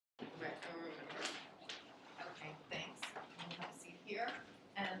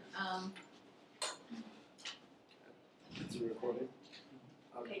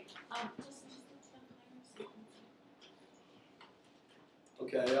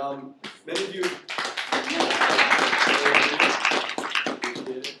Okay. Many of you.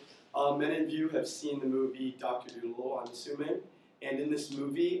 Many of you have seen the movie Dr. Dolittle, I'm assuming. And in this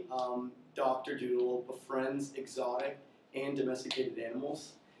movie, Dr. Dolittle befriends exotic and domesticated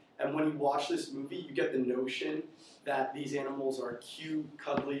animals. And when you watch this movie, you get the notion that these animals are cute,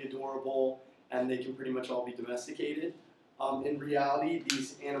 cuddly, adorable, and they can pretty much all be domesticated. In reality,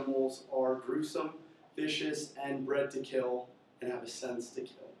 these animals are gruesome, vicious, and bred to kill, and have a sense to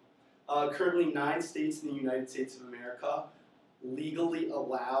kill. Currently, 9 states in the United States of America legally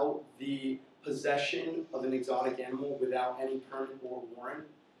allow the possession of an exotic animal without any permit or warrant.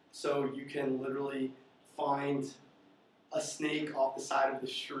 So you can literally find a snake off the side of the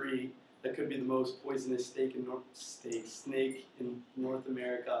street that could be the most poisonous snake in North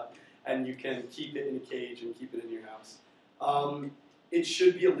America, and you can keep it in a cage and keep it in your house. It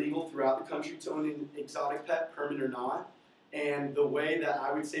should be illegal throughout the country to own an exotic pet, permit or not. And the way that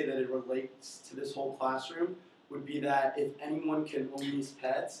I would say that it relates to this whole classroom would be that if anyone can own these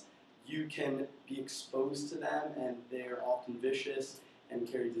pets, you can be exposed to them, and they're often vicious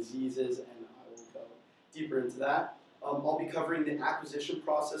and carry diseases, and I will go deeper into that. I'll be covering the acquisition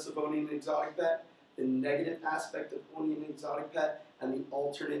process of owning an exotic pet, the negative aspect of owning an exotic pet, and the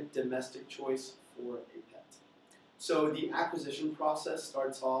alternate domestic choice for a pet. So the acquisition process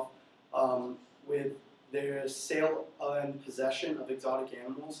starts off with their sale and possession of exotic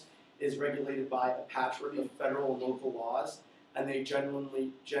animals is regulated by a patchwork of federal and local laws, and they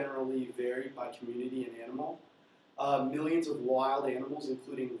generally vary by community and animal. Millions of wild animals,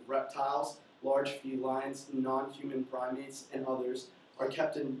 including reptiles, large felines, non-human primates, and others, are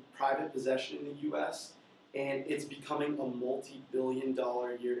kept in private possession in the U.S., and it's becoming a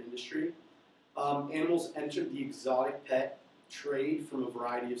multi-billion-dollar-a-year industry. Animals enter the exotic pet trade from a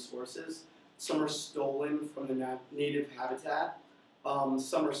variety of sources. Some are stolen from the native habitat.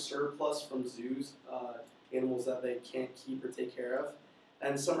 Some are surplus from zoos, animals that they can't keep or take care of.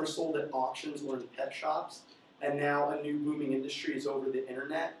 And some are sold at auctions or in pet shops. And now a new booming industry is over the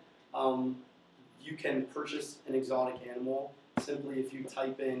internet. You can purchase an exotic animal simply if you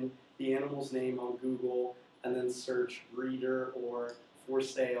type in the animal's name on Google and then search breeder or for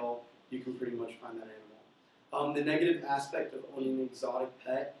sale. You can pretty much find that animal. The negative aspect of owning an exotic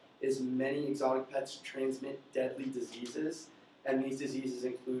pet is many exotic pets transmit deadly diseases, and these diseases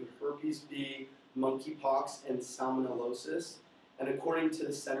include herpes B, monkeypox, and salmonellosis. And according to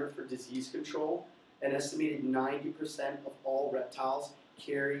the Center for Disease Control, an estimated 90% of all reptiles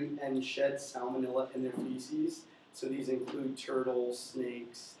carry and shed salmonella in their feces. So these include turtles,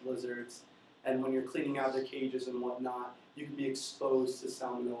 snakes, lizards, and when you're cleaning out their cages and whatnot, you can be exposed to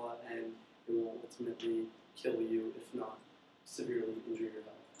salmonella, and it will ultimately kill you, if not severely injure your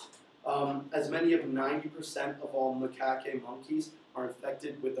health. As many of 90% of all macaque monkeys are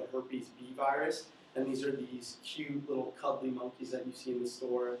infected with the herpes B virus, and these are these cute little cuddly monkeys that you see in the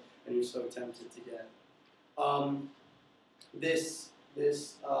store, and you're so tempted to get. This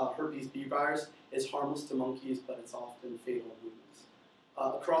herpes B virus is harmless to monkeys, but it's often fatal in humans.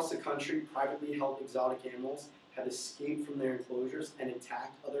 Across the country, privately held exotic animals have escaped from their enclosures and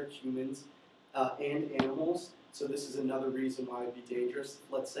attacked other humans and animals. So this is another reason why it would be dangerous.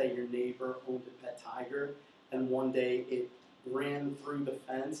 Let's say your neighbor owned a pet tiger, and one day it ran through the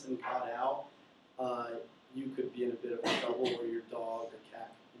fence and got out. You could be in a bit of trouble, or your dog or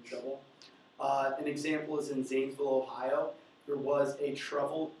cat in trouble. An example is in Zanesville, Ohio. There was a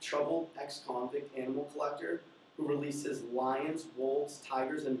troubled ex-convict animal collector who released his lions, wolves,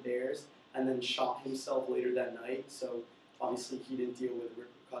 tigers, and bears, and then shot himself later that night. So obviously he didn't deal with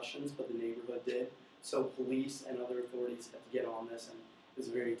repercussions, but the neighborhood did. So police and other authorities had to get on this, and it was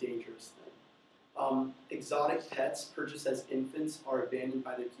a very dangerous thing. Exotic pets purchased as infants are abandoned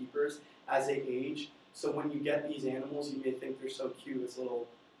by their keepers as they age. So when you get these animals, you may think they're so cute as little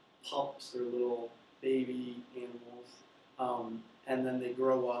pups or little baby animals. And then they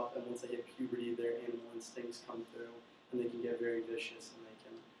grow up, and once they hit puberty, their animal instincts come through, and they can get very vicious, and they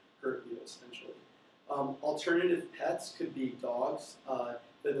can hurt you, essentially. Alternative pets could be dogs.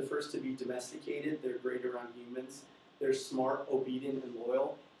 They're the first to be domesticated. They're great around humans. They're smart, obedient, and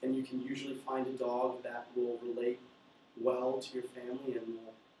loyal, and you can usually find a dog that will relate well to your family and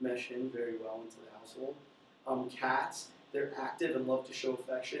will mesh in very well into the household. Cats, they're active and love to show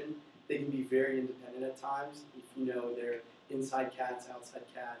affection. They can be very independent at times. If you know they're inside cats, outside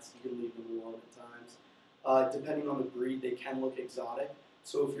cats, you can leave them alone at times. Depending on the breed, they can look exotic.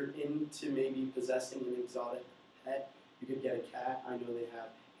 So if you're into maybe possessing an exotic pet, you could get a cat. I know they have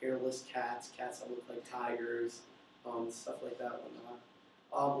hairless cats, cats that look like tigers, stuff like that,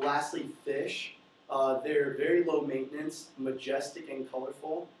 whatnot. Lastly, fish. They're very low maintenance, majestic and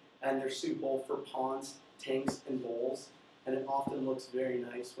colorful, and they're suitable for ponds, tanks, and bowls. And it often looks very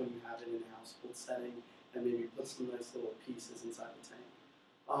nice when you have it in a household setting and maybe put some nice little pieces inside the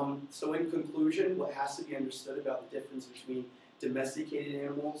tank. So in conclusion, what has to be understood about the difference between domesticated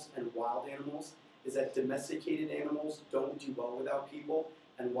animals and wild animals is that domesticated animals don't do well without people,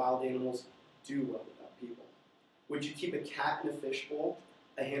 and wild animals do well without people. Would you keep a cat in a fishbowl,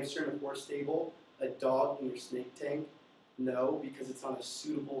 a hamster in a horse stable, a dog in your snake tank? No, because it's not a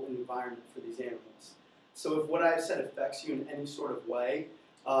suitable environment for these animals. So if what I've said affects you in any sort of way,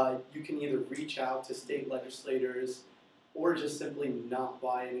 you can either reach out to state legislators or just simply not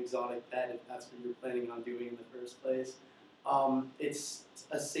buy an exotic pet if that's what you're planning on doing in the first place. It's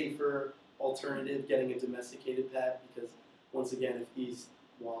a safer alternative getting a domesticated pet because, once again, if these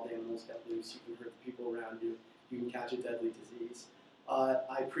wild animals get loose, you can hurt the people around you. You can catch a deadly disease.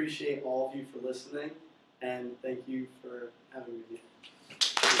 I appreciate all of you for listening, and thank you for having me here.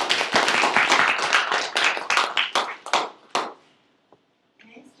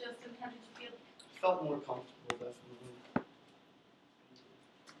 Thanks, Justin. How did you feel? Felt more comfortable.